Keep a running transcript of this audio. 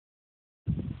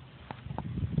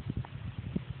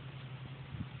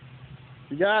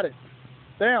You got it.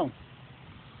 Down.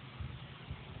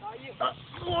 I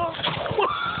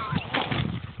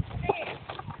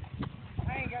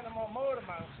ain't got no more motor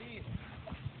mounts either.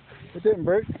 It didn't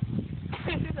break.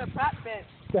 This is a prop bench.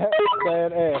 That was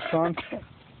badass, son.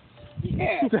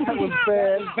 Yeah. That was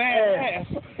badass.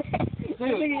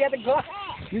 Dude, You got the glass.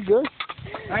 You good?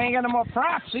 I ain't got no more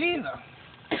props either.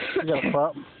 You got a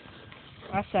prop.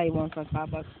 I'll sell you one for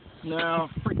 $5. No,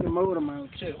 freaking motor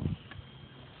mount too.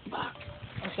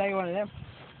 I'll sell you one of them.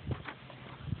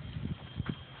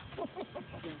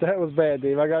 That was bad,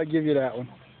 Dave. I gotta give you that one.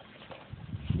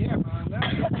 Yeah, man.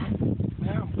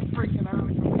 Now I'm freaking out.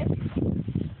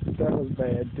 That was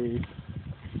bad, Dave.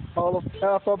 All the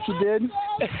half ups you did,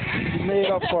 you made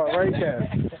up for it right there.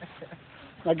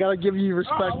 I gotta give you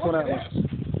respect for that one.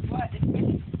 What? It's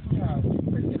me. Yeah,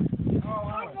 freaking all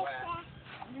out of whack.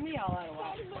 Me all out of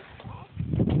whack.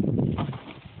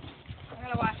 I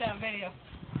gotta watch that video.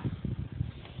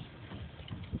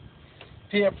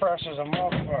 Peer pressure's a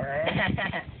motherfucker,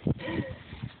 huh?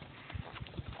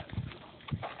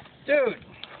 Dude,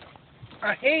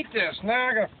 I hate this. Now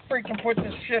I gotta freaking put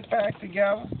this shit back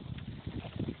together.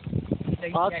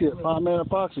 Epoxy it, 5-man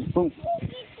epoxy. Boom.